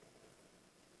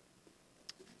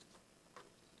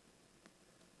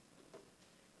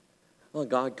Well,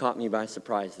 God caught me by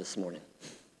surprise this morning.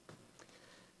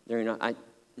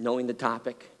 Knowing the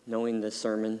topic, knowing the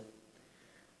sermon,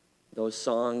 those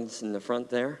songs in the front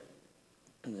there,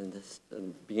 and then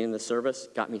the beginning of the service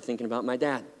got me thinking about my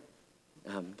dad.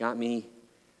 Got me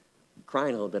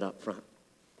crying a little bit up front.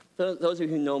 For those of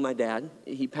you who know my dad,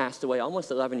 he passed away almost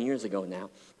 11 years ago now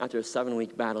after a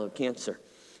 7-week battle of cancer.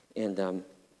 And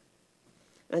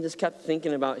I just kept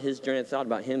thinking about his journey. I thought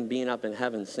about him being up in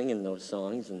heaven singing those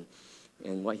songs and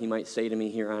what he might say to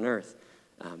me here on earth.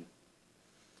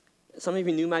 Some of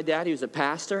you knew my dad. He was a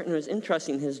pastor, and it was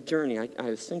interesting, his journey. I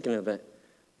was thinking of it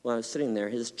while I was sitting there.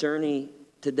 His journey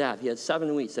to death. He had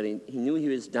 7 weeks that he knew he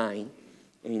was dying,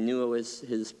 and he knew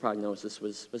his prognosis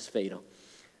was fatal.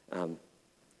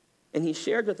 And he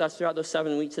shared with us throughout those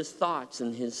 7 weeks his thoughts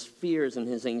and his fears and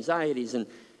his anxieties, and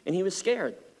he was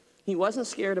scared. He wasn't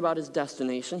scared about his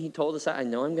destination. He told us, I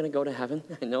know I'm going to go to heaven.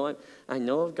 I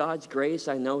know of God's grace.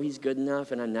 I know he's good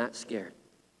enough, and I'm not scared.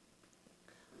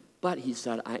 But he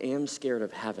said, I am scared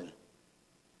of heaven.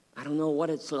 I don't know what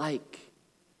it's like.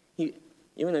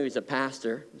 Even though he was a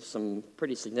pastor, some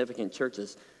pretty significant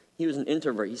churches, he was an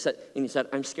introvert. He said,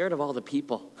 I'm scared of all the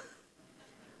people.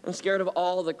 I'm scared of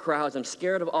all the crowds. I'm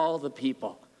scared of all the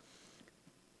people.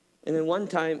 And then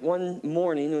one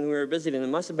morning when we were visiting, it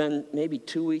must have been maybe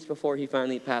 2 weeks before he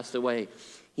finally passed away,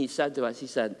 he said to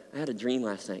us, I had a dream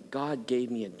last night. God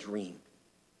gave me a dream.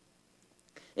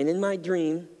 And in my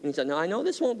dream, and he said, now I know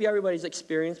this won't be everybody's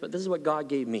experience, but this is what God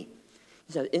gave me.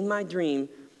 He said, in my dream,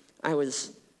 I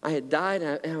had died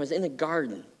and I was in a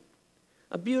garden,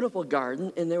 a beautiful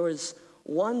garden, and there was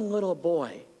one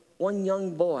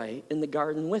young boy in the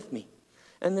garden with me.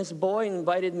 And this boy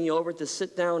invited me over to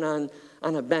sit down on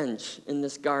a bench in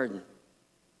this garden.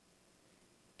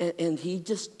 And he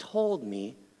just told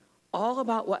me all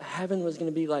about what heaven was going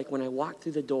to be like when I walked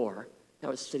through the door that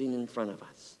was sitting in front of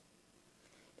us.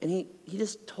 And he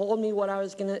just told me what I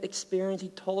was going to experience. He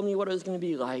told me what it was going to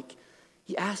be like.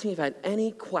 He asked me if I had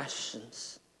any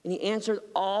questions. And he answered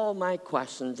all my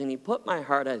questions. And he put my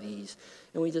heart at ease.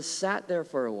 And we just sat there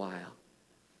for a while.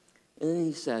 And then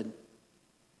he said,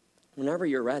 whenever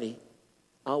you're ready,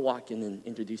 I'll walk in and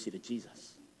introduce you to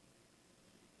Jesus.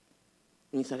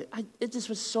 And he said, it just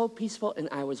was so peaceful, and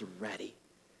I was ready.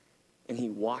 And he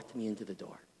walked me into the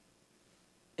door.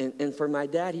 And for my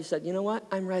dad, he said, you know what?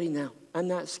 I'm ready now. I'm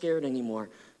not scared anymore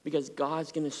because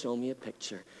God's going to show me a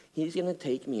picture. He's going to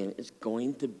take me in. It's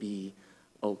going to be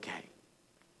okay.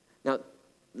 Now,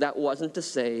 that wasn't to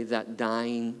say that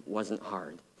dying wasn't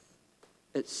hard.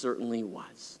 It certainly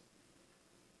was.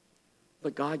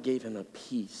 But God gave him a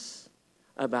peace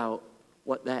about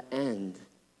what that end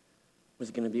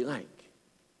was going to be like.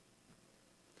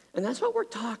 And that's what we're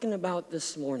talking about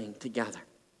this morning together.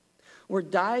 We're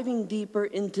diving deeper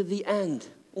into the end.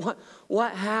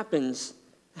 What happens,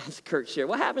 as Kurt shared,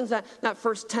 what happens that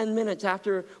first 10 minutes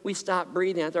after we stop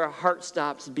breathing, after our heart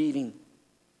stops beating?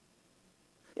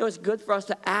 It's good for us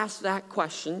to ask that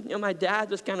question. My dad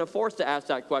was kind of forced to ask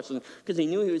that question because he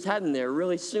knew he was heading there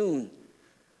really soon.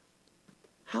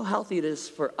 How healthy it is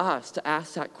for us to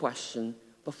ask that question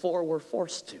before we're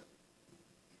forced to.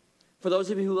 For those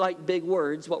of you who like big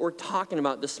words, what we're talking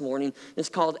about this morning is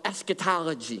called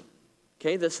eschatology.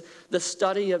 Okay, the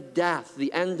study of death,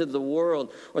 the end of the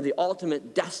world, or the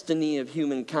ultimate destiny of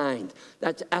humankind.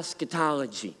 That's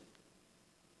eschatology.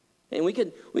 And we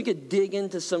could dig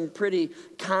into some pretty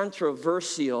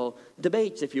controversial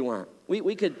debates if you want.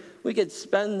 We could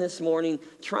spend this morning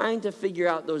trying to figure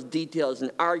out those details and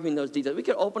arguing those details. We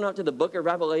could open up to the book of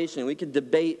Revelation. We could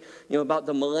debate, about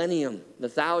the millennium, the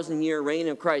 1,000-year reign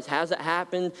of Christ. Has it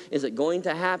happened? Is it going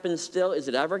to happen still? Is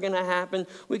it ever going to happen?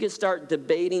 We could start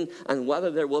debating on whether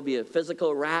there will be a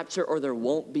physical rapture or there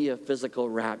won't be a physical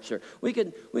rapture. We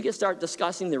could start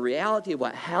discussing the reality of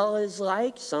what hell is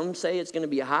like. Some say it's going to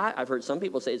be hot. I've heard some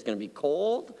people say it's going to be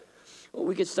cold.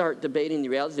 We could start debating the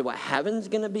reality of what heaven's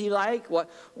going to be like,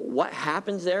 what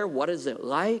happens there, what is it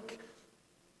like.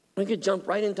 We could jump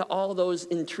right into all those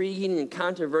intriguing and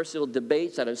controversial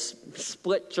debates that have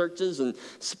split churches and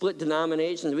split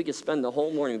denominations. We could spend the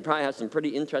whole morning. We'd probably have some pretty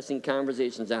interesting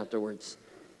conversations afterwards.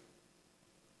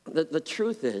 The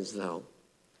truth is, though,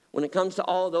 when it comes to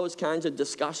all those kinds of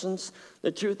discussions,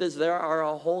 the truth is there are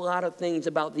a whole lot of things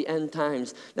about the end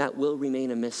times that will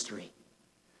remain a mystery,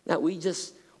 that we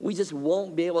just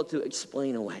won't be able to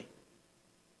explain away.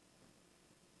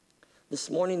 This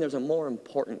morning, there's a more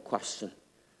important question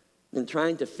than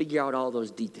trying to figure out all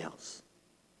those details.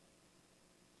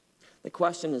 The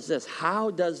question is this: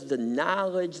 how does the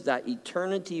knowledge that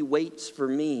eternity waits for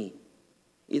me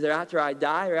either after I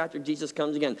die or after Jesus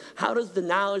comes again? How does the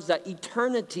knowledge that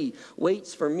eternity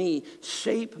waits for me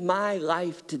shape my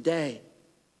life today?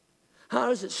 How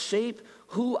does it shape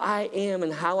who I am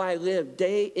and how I live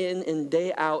day in and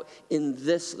day out in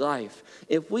this life?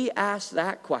 If we ask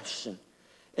that question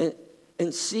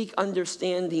and seek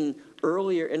understanding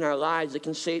earlier in our lives, it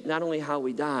can shape not only how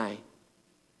we die,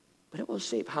 but it will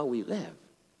shape how we live.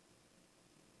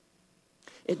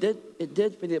 It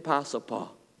did for the Apostle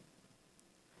Paul.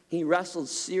 He wrestled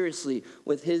seriously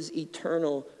with his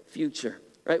eternal future.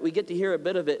 Right? We get to hear a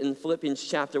bit of it in Philippians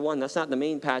chapter 1. That's not the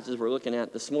main passage we're looking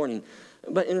at this morning.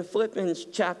 But in Philippians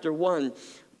chapter 1,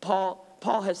 Paul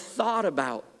has thought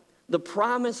about the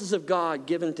promises of God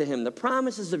given to him, the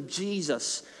promises of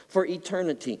Jesus for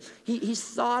eternity. He's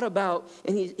thought about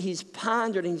and he's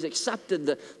pondered and he's accepted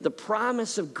the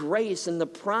promise of grace and the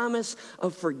promise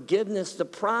of forgiveness, the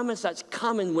promise that's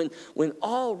coming when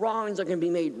all wrongs are going to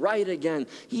be made right again.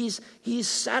 He's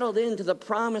settled into the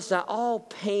promise that all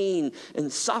pain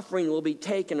and suffering will be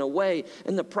taken away,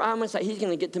 and the promise that he's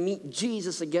going to get to meet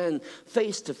Jesus again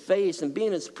face to face and be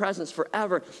in his presence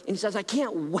forever. And he says, I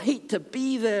can't wait to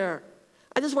be there.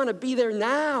 I just want to be there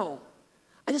now.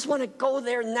 I just want to go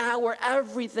there now where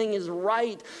everything is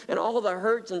right and all the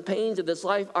hurts and pains of this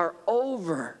life are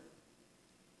over.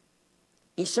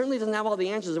 He certainly doesn't have all the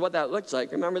answers of what that looks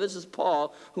like. Remember, this is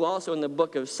Paul, who also in the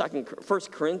book of 1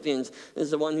 Corinthians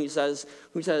is the one who says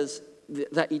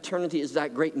that eternity is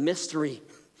that great mystery.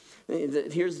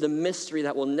 Here's the mystery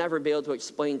that we'll never be able to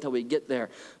explain until we get there.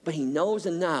 But he knows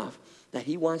enough that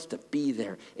he wants to be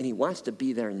there, and he wants to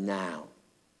be there now.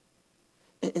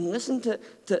 And listen to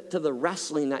the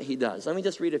wrestling that he does. Let me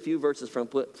just read a few verses from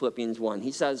Philippians 1.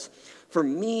 He says, for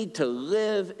me to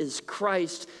live is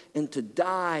Christ, and to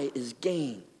die is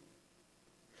gain.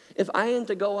 If I am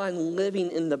to go on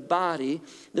living in the body,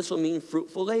 this will mean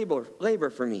fruitful labor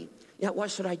for me. Yet what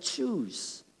should I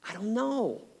choose? I don't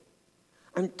know.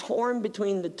 I'm torn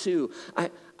between the two.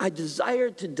 I desire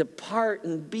to depart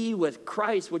and be with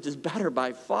Christ, which is better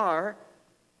by far.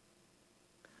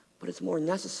 But it's more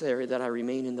necessary that I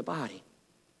remain in the body.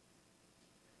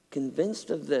 Convinced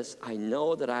of this, I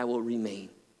know that I will remain.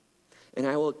 And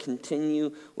I will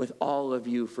continue with all of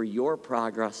you for your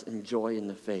progress and joy in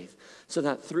the faith, so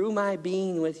that through my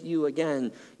being with you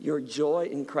again, your joy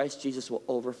in Christ Jesus will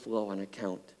overflow on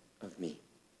account of me.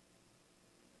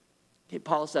 Okay,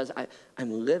 Paul says,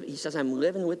 I'm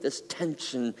living with this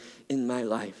tension in my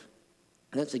life.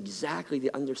 And that's exactly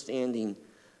the understanding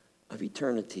of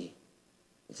eternity.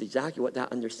 It's exactly what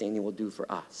that understanding will do for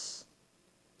us.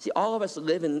 See, all of us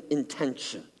live in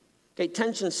tension. Okay,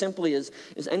 tension simply is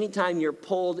anytime you're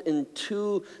pulled in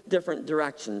two different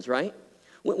directions, right?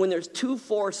 When there's two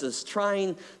forces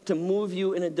trying to move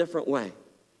you in a different way.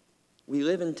 We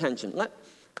live in tension.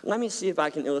 Let me see if I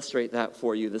can illustrate that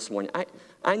for you this morning.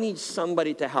 I need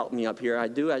somebody to help me up here. I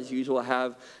do, as usual,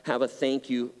 have a thank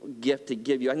you gift to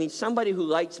give you. I need somebody who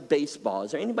likes baseball.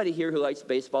 Is there anybody here who likes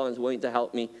baseball and is willing to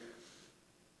help me?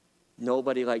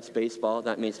 Nobody likes baseball.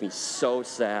 That makes me so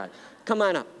sad. Come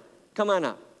on up. Come on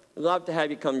up. I'd love to have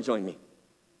you come join me.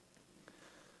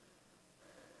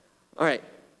 All right.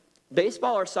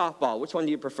 Baseball or softball? Which one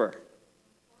do you prefer?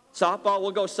 Softball?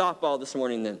 We'll go softball this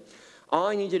morning then. All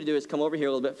I need you to do is come over here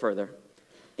a little bit further.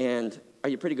 And are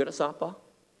you pretty good at softball?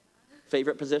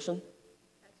 Favorite position?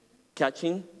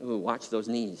 Catching. Ooh, watch those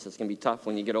knees. It's going to be tough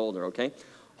when you get older, okay?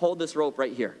 Hold this rope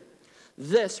right here.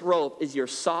 This rope is your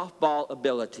softball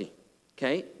ability.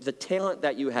 Okay, the talent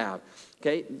that you have.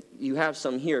 Okay, you have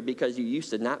some here because you used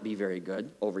to not be very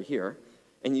good over here,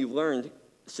 and you've learned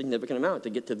a significant amount to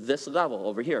get to this level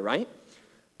over here, right?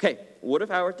 Okay, what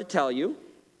if I were to tell you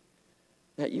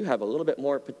that you have a little bit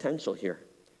more potential here?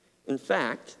 In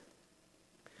fact,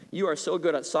 you are so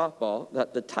good at softball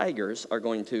that the Tigers are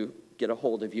going to get a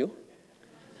hold of you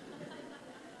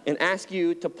and ask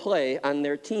you to play on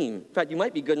their team. In fact, you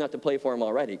might be good enough to play for them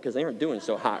already because they aren't doing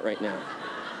so hot right now.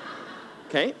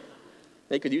 Okay?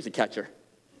 They could use a catcher.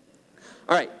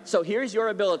 All right, so here's your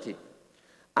ability.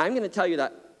 I'm going to tell you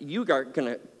that you are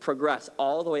going to progress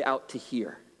all the way out to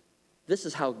here. This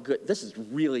is how good, this is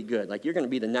really good. Like you're going to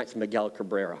be the next Miguel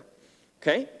Cabrera.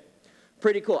 Okay?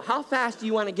 Pretty cool. How fast do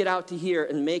you want to get out to here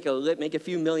and make a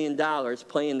few $1 million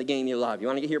playing the game you love? You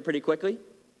want to get here pretty quickly?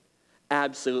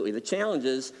 Absolutely. The challenge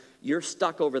is you're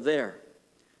stuck over there.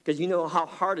 Because you know how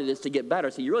hard it is to get better,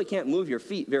 so you really can't move your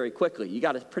feet very quickly. You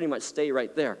got to pretty much stay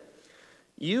right there.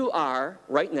 You are,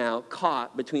 right now,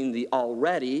 caught between the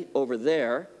already over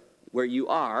there, where you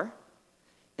are,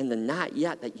 and the not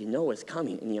yet that you know is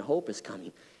coming, and you hope is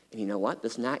coming. And you know what?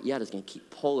 This not yet is going to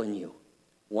keep pulling you,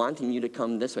 wanting you to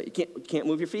come this way. You can't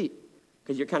move your feet.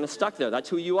 because you're kind of stuck there. That's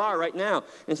who you are right now.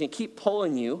 And it's going to keep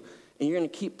pulling you, and you're going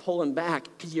to keep pulling back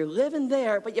because you're living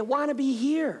there, but you want to be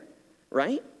here,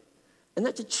 right? And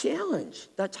that's a challenge.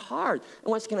 That's hard.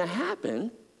 And what's going to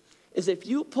happen is if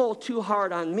you pull too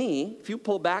hard on me, if you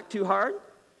pull back too hard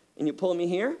and you pull me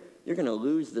here, you're going to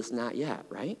lose this not yet,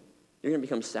 right? You're going to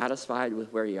become satisfied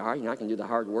with where you are. You're not going to do the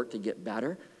hard work to get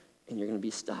better, and you're going to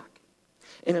be stuck.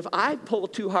 And if I pull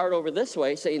too hard over this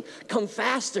way, saying, come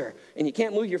faster, and you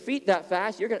can't move your feet that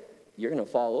fast, you're going to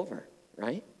fall over,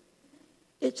 right?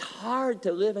 It's hard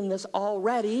to live in this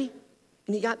already,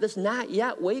 and you got this not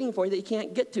yet waiting for you that you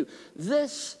can't get to.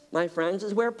 This, my friends,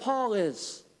 is where Paul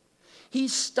is.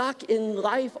 He's stuck in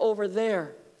life over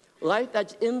there. Life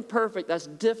that's imperfect, that's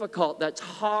difficult, that's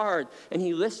hard. And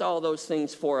he lists all those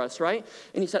things for us, right?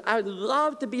 And he said, I would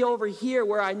love to be over here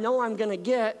where I know I'm going to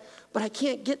get, but I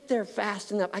can't get there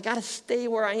fast enough. I got to stay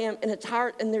where I am, and it's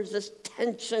hard, and there's this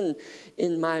tension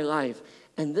in my life.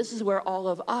 And this is where all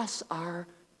of us are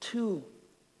too.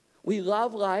 We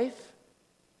love life,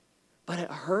 but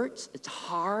it hurts, it's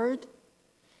hard,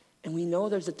 and we know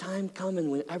there's a time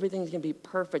coming when everything's going to be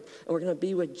perfect, and we're going to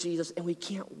be with Jesus, and we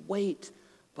can't wait.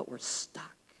 But we're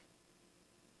stuck.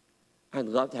 I'd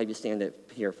love to have you stand up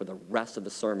here for the rest of the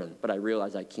sermon, but I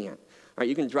realize I can't. All right,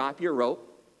 you can drop your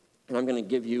rope, and I'm going to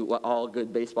give you what all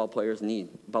good baseball players need,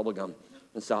 bubble gum,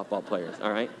 and softball players,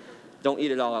 all right? Don't eat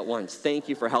it all at once. Thank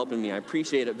you for helping me. I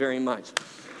appreciate it very much.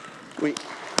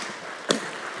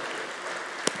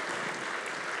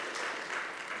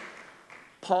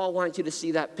 Paul wants you to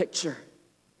see that picture.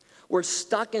 We're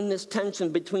stuck in this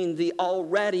tension between the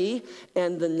already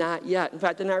and the not yet. In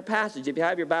fact, in our passage, if you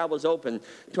have your Bibles open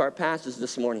to our passage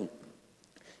this morning,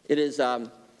 it is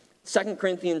 2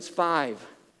 Corinthians 5,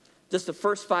 just the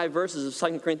first 5 verses of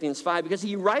 2 Corinthians 5, because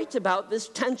he writes about this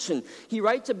tension. He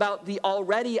writes about the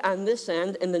already on this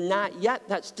end and the not yet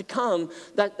that's to come,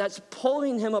 that's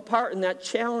pulling him apart, and that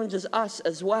challenges us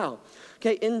as well.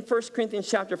 Okay, in 1 Corinthians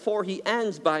chapter 4, he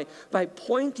ends by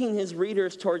pointing his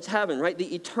readers towards heaven, right?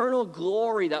 The eternal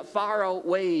glory that far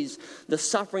outweighs the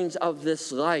sufferings of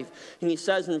this life. And he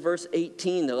says in verse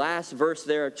 18, the last verse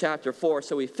there of chapter 4,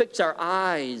 so we fix our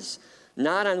eyes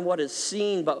not on what is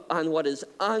seen, but on what is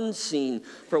unseen.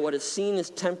 For what is seen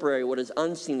is temporary, what is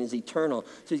unseen is eternal.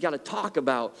 So he's got to talk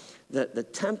about the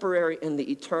temporary and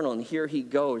the eternal. And here he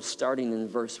goes, starting in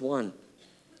verse 1.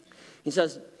 He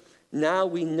says, now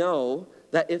we know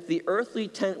that if the earthly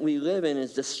tent we live in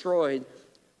is destroyed,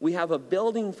 we have a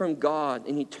building from God,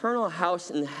 an eternal house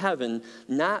in heaven,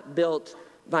 not built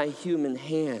by human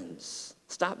hands.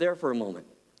 Stop there for a moment.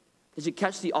 Did you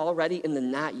catch the already and the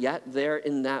not yet there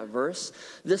in that verse?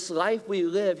 This life we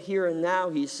live here and now,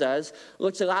 he says,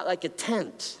 looks a lot like a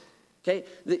tent. Okay?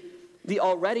 The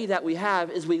already that we have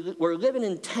is we're living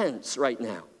in tents right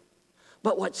now.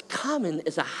 But what's coming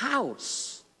is a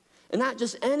house. And not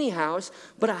just any house,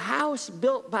 but a house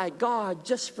built by God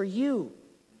just for you.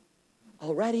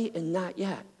 Already and not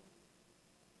yet.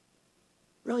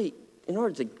 Really, in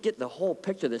order to get the whole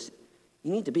picture of this,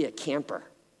 you need to be a camper.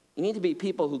 You need to be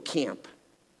people who camp.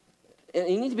 And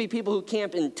you need to be people who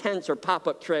camp in tents or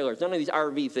pop-up trailers. None of these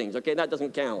RV things, okay? That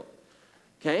doesn't count.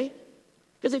 Okay?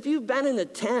 Because if you've been in a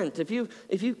tent, if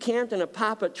you camped in a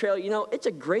pop-up trailer, you know, it's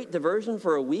a great diversion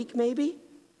for a week maybe.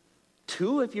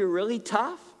 2 if you're really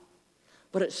tough.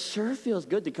 But it sure feels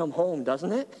good to come home,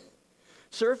 doesn't it?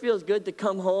 Sure feels good to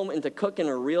come home and to cook in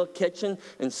a real kitchen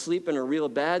and sleep in a real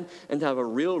bed and to have a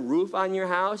real roof on your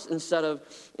house instead of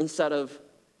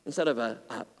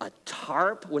a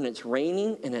tarp when it's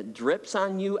raining and it drips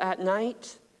on you at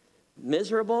night.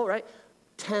 Miserable, right?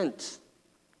 Tent,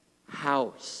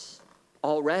 house,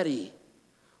 already.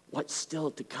 What's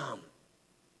still to come?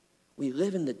 We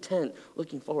live in the tent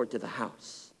looking forward to the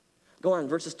house. Go on,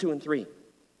 verses 2 and 3.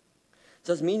 It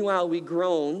says, meanwhile, we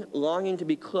groan, longing to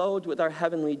be clothed with our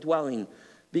heavenly dwelling,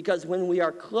 because when we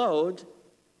are clothed,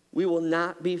 we will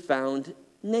not be found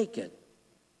naked.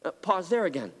 Pause there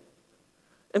again.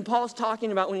 And Paul's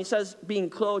talking about, when he says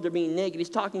being clothed or being naked, he's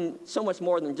talking so much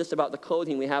more than just about the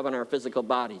clothing we have on our physical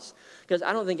bodies. Because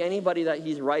I don't think anybody that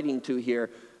he's writing to here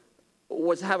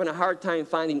was having a hard time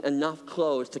finding enough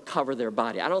clothes to cover their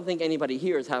body. I don't think anybody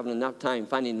here is having enough time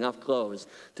finding enough clothes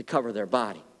to cover their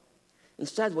body.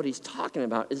 Instead, what he's talking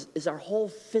about is our whole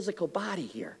physical body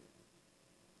here.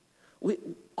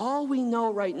 All we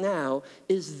know right now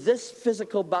is this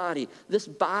physical body, this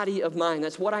body of mine.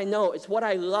 That's what I know. It's what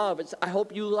I love. I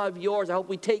hope you love yours. I hope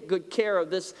we take good care of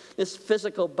this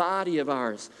physical body of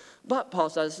ours. But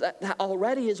Paul says that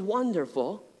already is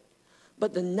wonderful,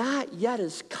 but the not yet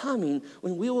is coming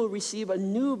when we will receive a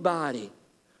new body,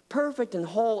 perfect and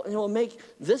whole, and it will make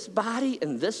this body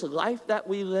and this life that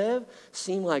we live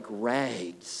seem like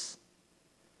rags.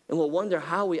 And we'll wonder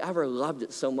how we ever loved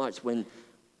it so much when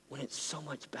it's so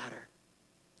much better.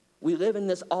 We live in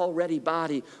this already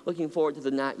body, looking forward to the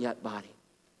not yet body.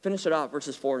 Finish it off,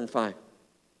 verses 4 and 5.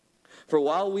 For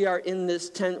while we are in this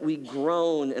tent, we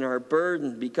groan and are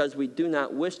burdened because we do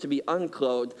not wish to be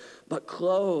unclothed, but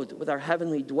clothed with our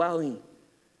heavenly dwelling,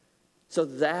 so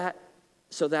that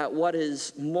what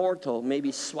is mortal may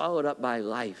be swallowed up by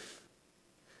life.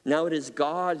 Now it is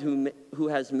God who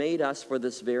has made us for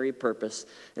this very purpose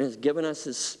and has given us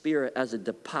his Spirit as a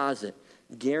deposit,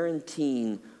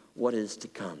 guaranteeing what is to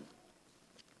come.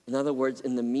 In other words,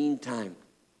 in the meantime,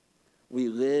 we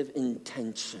live in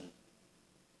tension.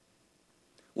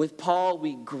 With Paul,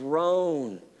 we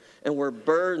groan and we're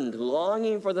burdened,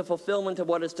 longing for the fulfillment of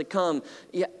what is to come,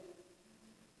 yet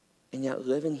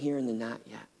living here in the not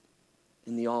yet,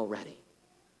 in the already.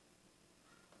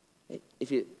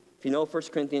 If you know 1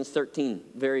 Corinthians 13,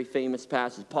 very famous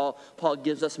passage, Paul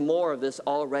gives us more of this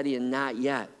already and not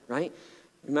yet, right?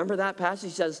 Remember that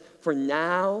passage? He says, for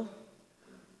now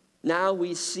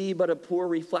we see but a poor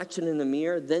reflection in the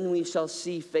mirror, then we shall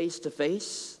see face to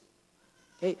face.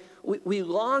 Okay, we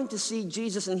long to see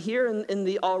Jesus, and here in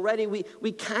the already,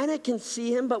 we kind of can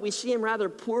see him, but we see him rather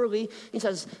poorly. He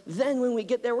says, then when we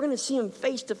get there, we're going to see him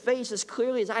face to face as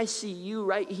clearly as I see you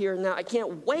right here and now. I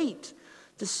can't wait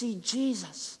to see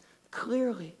Jesus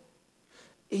clearly.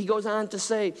 He goes on to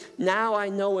say, now I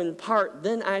know in part,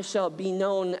 then I shall be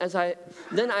known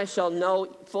then I shall know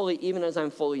fully, even as I'm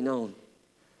fully known.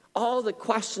 All the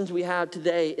questions we have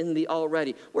today in the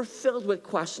already, we're filled with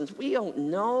questions. We don't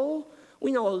know.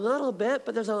 We know a little bit,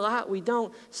 but there's a lot we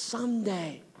don't.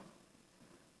 Someday,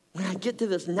 when I get to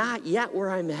this not yet where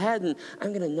I'm heading, I'm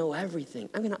going to know everything.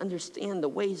 I'm going to understand the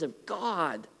ways of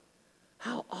God.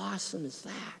 How awesome is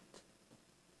that?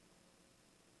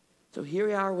 So here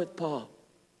we are with Paul,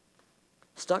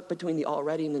 stuck between the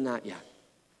already and the not yet.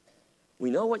 We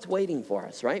know what's waiting for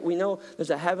us, right? We know there's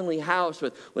a heavenly house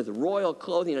with royal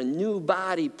clothing, a new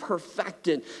body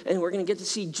perfected, and we're going to get to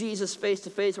see Jesus face to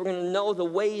face. We're going to know the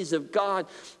ways of God.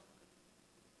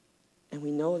 And we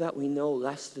know that we know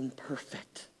less than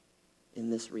perfect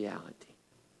in this reality.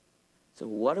 So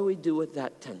what do we do with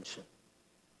that tension?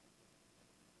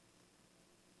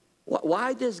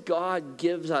 Why does God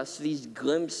give us these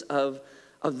glimpses of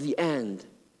the end?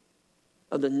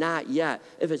 Of the not yet,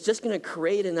 if it's just going to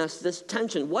create in us this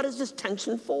tension. What is this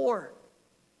tension for?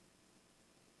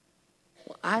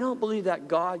 Well, I don't believe that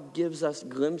God gives us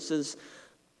glimpses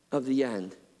of the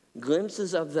end,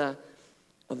 glimpses of the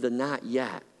not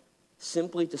yet,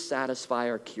 simply to satisfy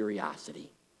our curiosity.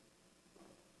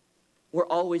 We're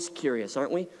always curious,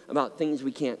 aren't we, about things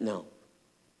we can't know.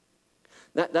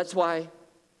 That's why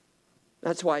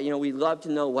we love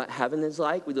to know what heaven is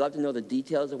like. We love to know the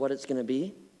details of what it's going to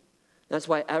be. That's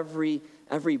why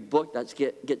every book that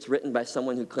gets written by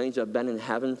someone who claims to have been in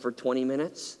heaven for 20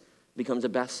 minutes becomes a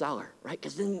bestseller, right?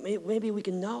 Because then maybe we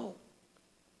can know.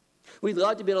 We'd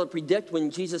love to be able to predict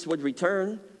when Jesus would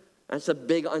return. That's a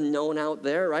big unknown out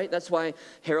there, right? That's why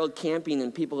Harold Camping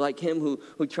and people like him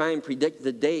who try and predict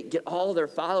the date get all their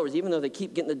followers, even though they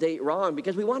keep getting the date wrong,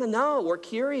 because we want to know. We're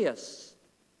curious.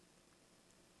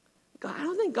 I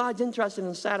don't think God's interested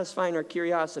in satisfying our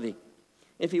curiosity.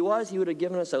 If he was, he would have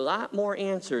given us a lot more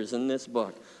answers in this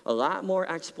book, a lot more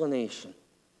explanation.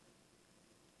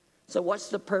 So what's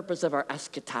the purpose of our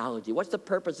eschatology? What's the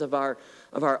purpose of our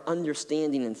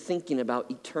understanding and thinking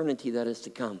about eternity that is to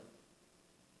come?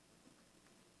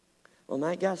 Well,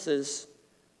 my guess is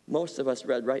most of us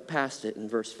read right past it in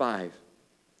verse 5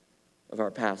 of our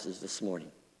passage this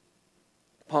morning.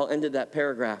 Paul ended that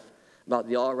paragraph about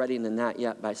the already and the not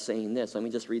yet by saying this. Let me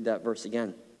just read that verse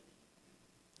again.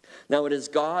 Now it is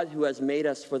God who has made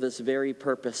us for this very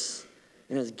purpose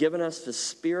and has given us the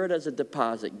Spirit as a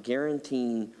deposit,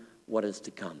 guaranteeing what is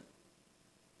to come.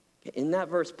 In that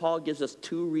verse, Paul gives us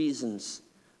two reasons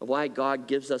of why God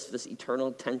gives us this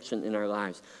eternal tension in our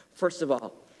lives. First of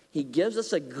all, he gives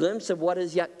us a glimpse of what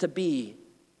is yet to be,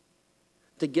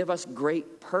 to give us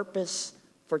great purpose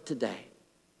for today.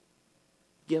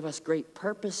 Give us great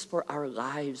purpose for our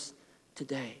lives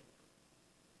today.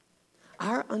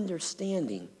 Our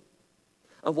understanding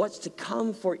of what's to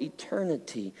come for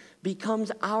eternity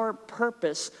becomes our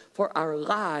purpose for our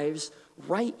lives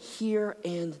right here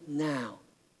and now.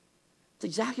 It's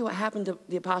exactly what happened to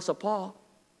the Apostle Paul.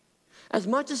 As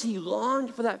much as he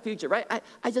longed for that future, right?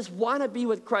 I just want to be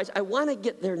with Christ. I want to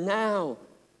get there now.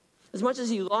 As much as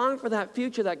he longed for that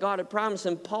future that God had promised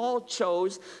him, Paul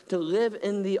chose to live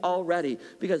in the already,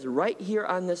 because right here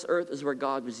on this earth is where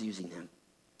God was using him.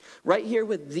 Right here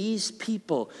with these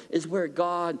people is where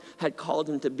God had called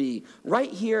him to be.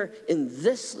 Right here in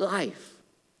this life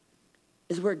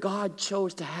is where God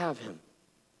chose to have him.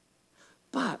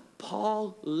 But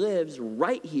Paul lives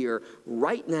right here,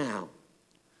 right now,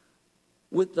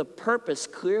 with the purpose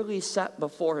clearly set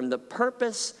before him, the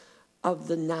purpose of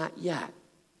the not yet.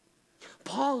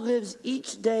 Paul lives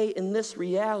each day in this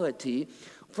reality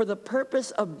for the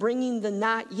purpose of bringing the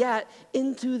not yet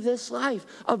into this life,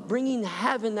 of bringing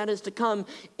heaven that is to come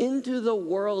into the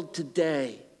world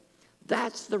today.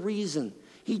 That's the reason.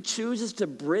 He chooses to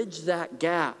bridge that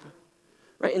gap,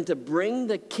 right, and to bring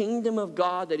the kingdom of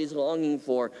God that he's longing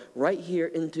for right here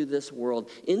into this world,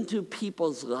 into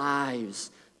people's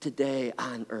lives today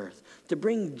on earth, to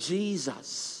bring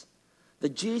Jesus, the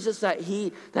Jesus that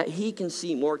he can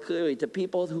see more clearly to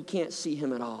people who can't see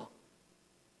him at all.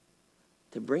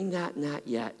 To bring that not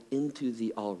yet into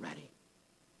the already.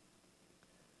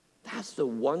 That's the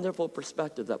wonderful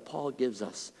perspective that Paul gives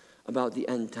us about the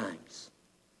end times.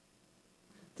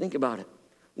 Think about it.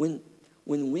 When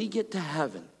we get to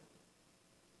heaven,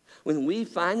 when we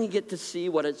finally get to see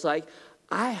what it's like,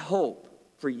 I hope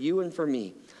for you and for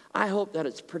me, I hope that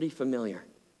it's pretty familiar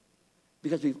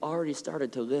because we've already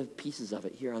started to live pieces of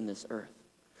it here on this earth.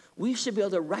 We should be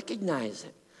able to recognize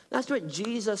it. That's what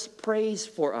Jesus prays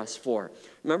for us for.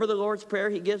 Remember the Lord's Prayer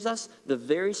he gives us? The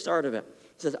very start of it.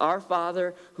 It says, Our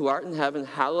Father who art in heaven,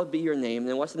 hallowed be your name. And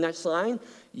then what's the next line?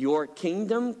 Your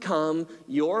kingdom come,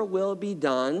 your will be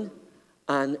done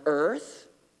on earth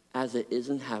as it is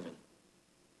in heaven.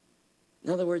 In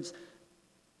other words,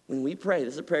 when we pray,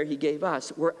 this is a prayer he gave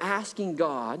us, we're asking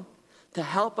God to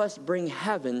help us bring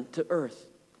heaven to earth.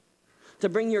 To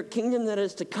bring your kingdom that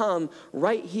is to come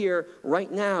right here,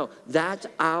 right now. That's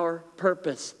our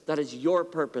purpose. That is your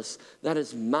purpose. That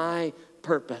is my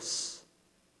purpose.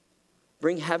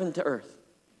 Bring heaven to earth.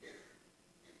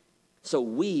 So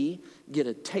we get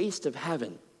a taste of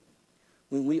heaven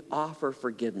when we offer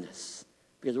forgiveness.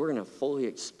 Because we're going to fully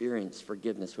experience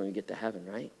forgiveness when we get to heaven,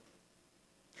 right?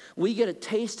 We get a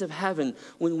taste of heaven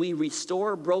when we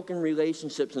restore broken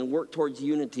relationships and work towards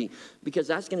unity. Because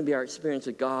that's going to be our experience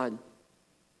with God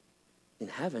in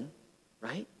heaven,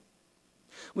 right?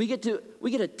 We get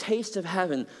a taste of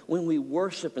heaven when we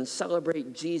worship and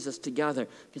celebrate Jesus together,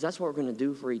 because that's what we're going to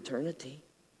do for eternity.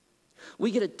 We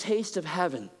get a taste of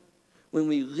heaven when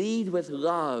we lead with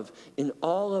love in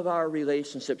all of our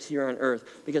relationships here on earth,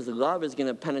 because love is going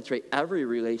to penetrate every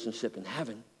relationship in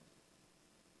heaven.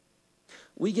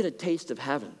 We get a taste of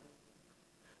heaven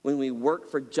when we work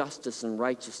for justice and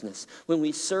righteousness, when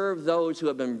we serve those who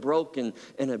have been broken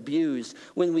and abused,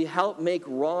 when we help make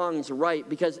wrongs right,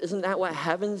 because isn't that what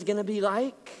heaven's going to be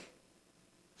like?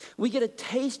 We get a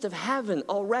taste of heaven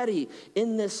already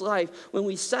in this life when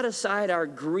we set aside our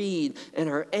greed and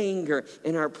our anger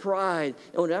and our pride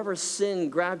and whatever sin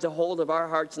grabs a hold of our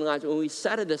hearts and lives. When we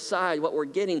set it aside, what we're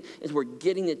getting is we're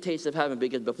getting the taste of heaven,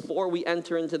 because before we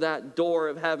enter into that door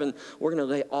of heaven, we're going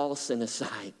to lay all sin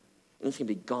aside. And it's going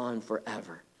to be gone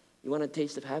forever. You want a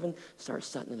taste of heaven? Start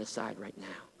setting it aside right now.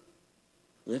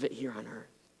 Live it here on earth.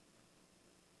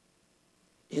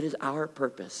 It is our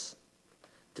purpose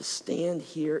to stand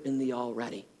here in the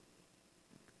already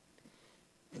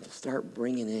and to start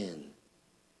bringing in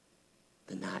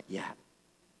the not yet.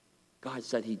 God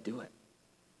said he'd do it.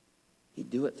 He'd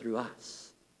do it through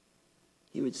us.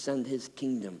 He would send his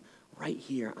kingdom right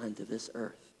here onto this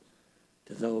earth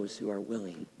to those who are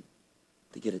willing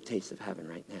to get a taste of heaven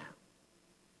right now.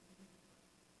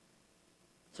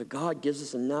 So God gives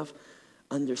us enough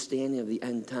understanding of the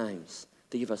end times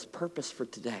to give us purpose for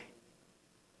today.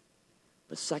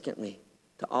 But secondly,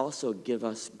 to also give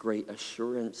us great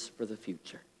assurance for the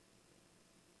future.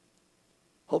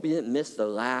 Hope you didn't miss the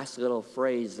last little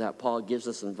phrase that Paul gives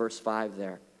us in verse 5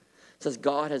 there. It says,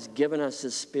 God has given us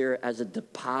his Spirit as a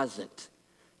deposit,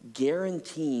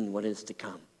 guaranteeing what is to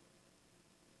come.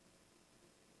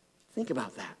 Think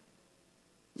about that.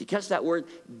 You catch that word,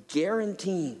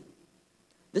 guaranteeing.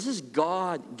 This is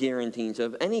God guaranteeing. So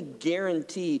if any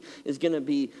guarantee is going to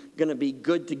be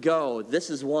good to go, this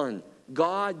is one.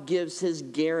 God gives his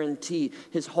guarantee.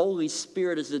 His Holy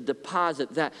Spirit is a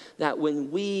deposit that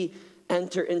when we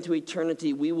enter into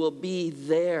eternity, we will be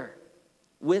there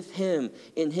with him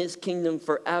in his kingdom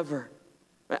forever.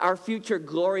 Our future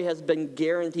glory has been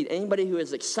guaranteed. Anybody who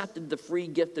has accepted the free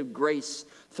gift of grace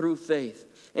through faith,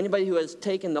 anybody who has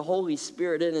taken the Holy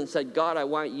Spirit in and said, God, I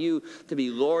want you to be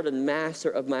Lord and Master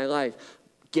of my life,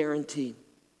 guaranteed.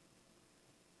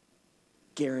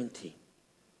 Guaranteed.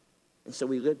 And so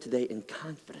we live today in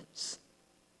confidence.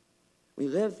 We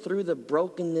live through the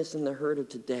brokenness and the hurt of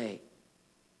today,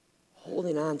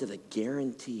 holding on to the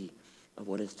guarantee of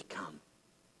what is to come.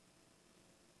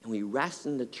 And we rest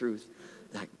in the truth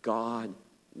that God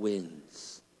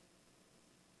wins.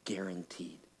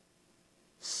 Guaranteed.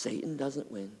 Satan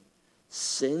doesn't win.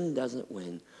 Sin doesn't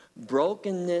win.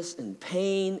 Brokenness and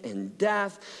pain and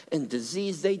death and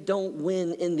disease, they don't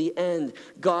win in the end.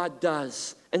 God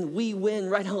does. And we win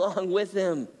right along with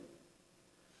him.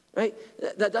 Right?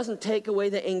 That doesn't take away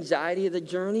the anxiety of the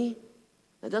journey.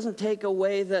 That doesn't take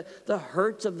away the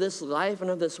hurts of this life and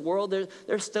of this world.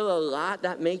 There's still a lot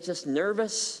that makes us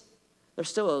nervous. There's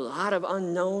still a lot of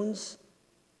unknowns.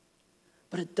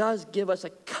 But it does give us a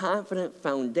confident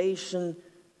foundation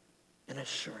and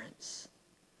assurance.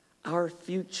 Our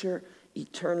future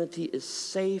eternity is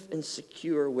safe and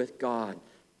secure with God.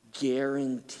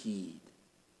 Guaranteed.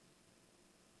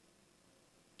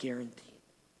 Guaranteed.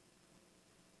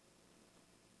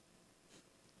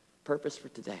 Purpose for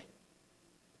today.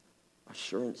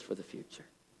 Assurance for the future.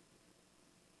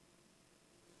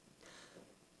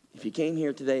 If you came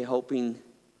here today hoping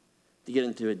to get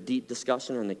into a deep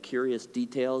discussion on the curious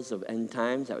details of end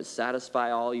times that would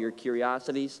satisfy all your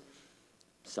curiosities,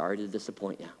 sorry to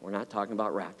disappoint you. We're not talking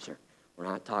about rapture. We're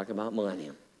not talking about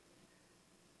millennium.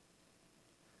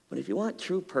 But if you want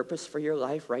true purpose for your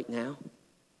life right now,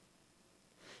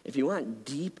 if you want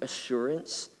deep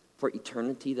assurance for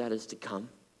eternity that is to come,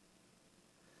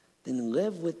 then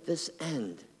live with this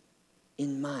end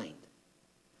in mind.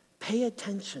 Pay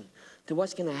attention to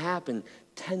what's going to happen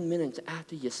 10 minutes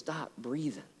after you stop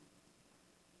breathing.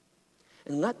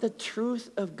 And let the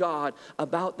truth of God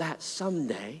about that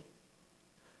someday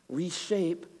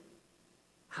reshape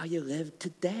how you live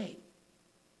today.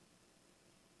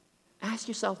 Ask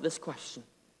yourself this question.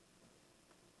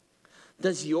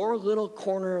 Does your little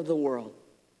corner of the world,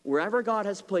 wherever God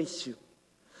has placed you,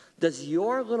 does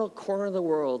your little corner of the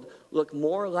world look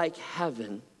more like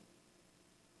heaven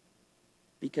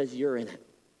because you're in it?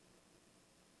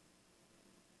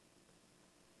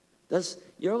 Does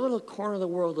your little corner of the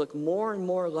world look more and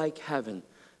more like heaven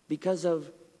because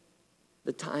of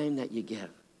the time that you give,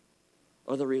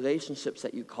 or the relationships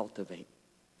that you cultivate,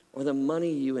 or the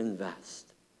money you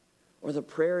invest, or the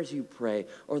prayers you pray,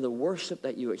 or the worship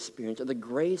that you experience, or the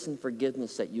grace and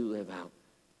forgiveness that you live out?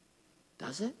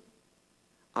 Does it?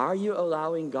 Are you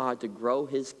allowing God to grow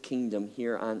his kingdom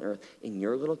here on earth in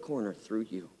your little corner through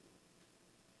you?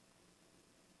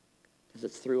 Because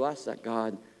it's through us that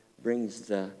God brings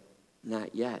the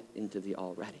not yet into the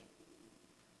already.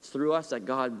 It's through us that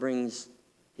God brings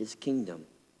his kingdom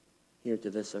here to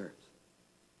this earth.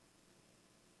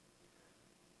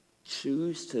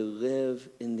 Choose to live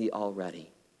in the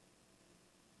already,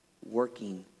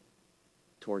 working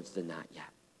towards the not yet,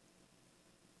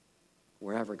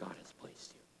 wherever God has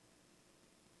placed you.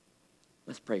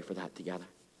 Let's pray for that together.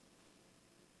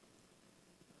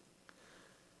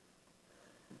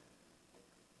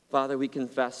 Father, we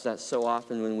confess that so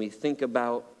often when we think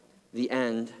about the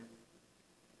end,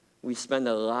 we spend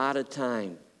a lot of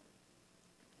time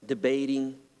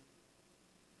debating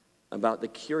about the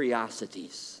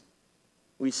curiosities.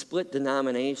 We split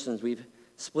denominations, we've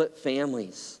split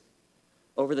families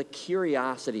over the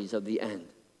curiosities of the end.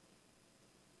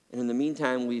 And in the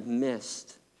meantime, we've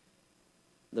missed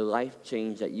the life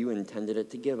change that you intended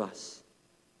it to give us.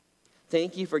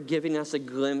 Thank you for giving us a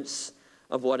glimpse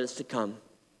of what is to come.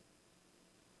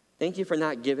 Thank you for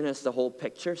not giving us the whole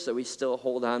picture so we still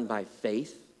hold on by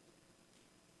faith.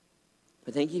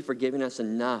 But thank you for giving us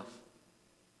enough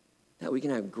that we can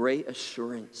have great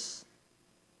assurance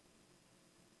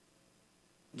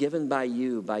given by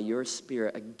you, by your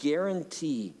Spirit, a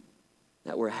guarantee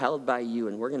that we're held by you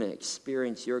and we're going to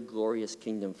experience your glorious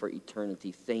kingdom for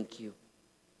eternity. Thank you.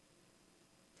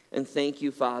 And thank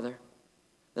you, Father,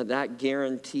 that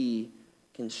guarantee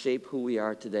can shape who we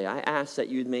are today. I ask that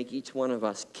you'd make each one of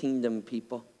us kingdom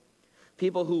people.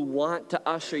 People who want to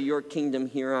usher your kingdom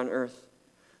here on earth.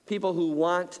 People who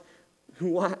want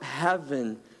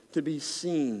heaven to be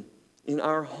seen in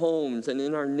our homes and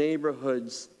in our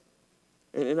neighborhoods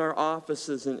and in our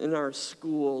offices and in our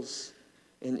schools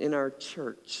and in our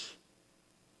church.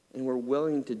 And we're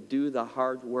willing to do the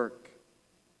hard work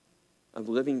of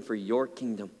living for your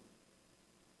kingdom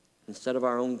instead of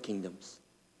our own kingdoms.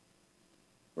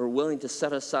 We're willing to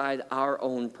set aside our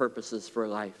own purposes for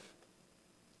life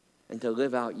and to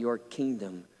live out your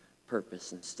kingdom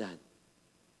purpose instead.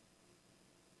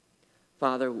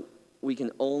 Father, we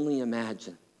can only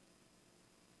imagine.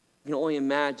 We can only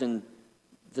imagine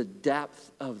the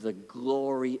depth of the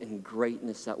glory and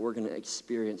greatness that we're going to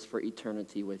experience for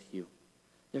eternity with you.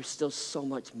 There's still so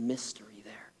much mystery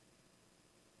there.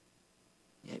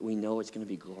 Yet we know it's going to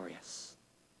be glorious.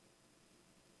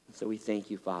 And so we thank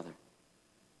you, Father,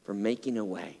 for making a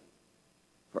way,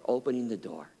 for opening the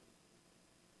door,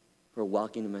 for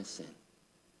welcoming us in.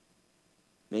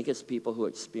 Make us people who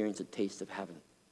experience a taste of heaven.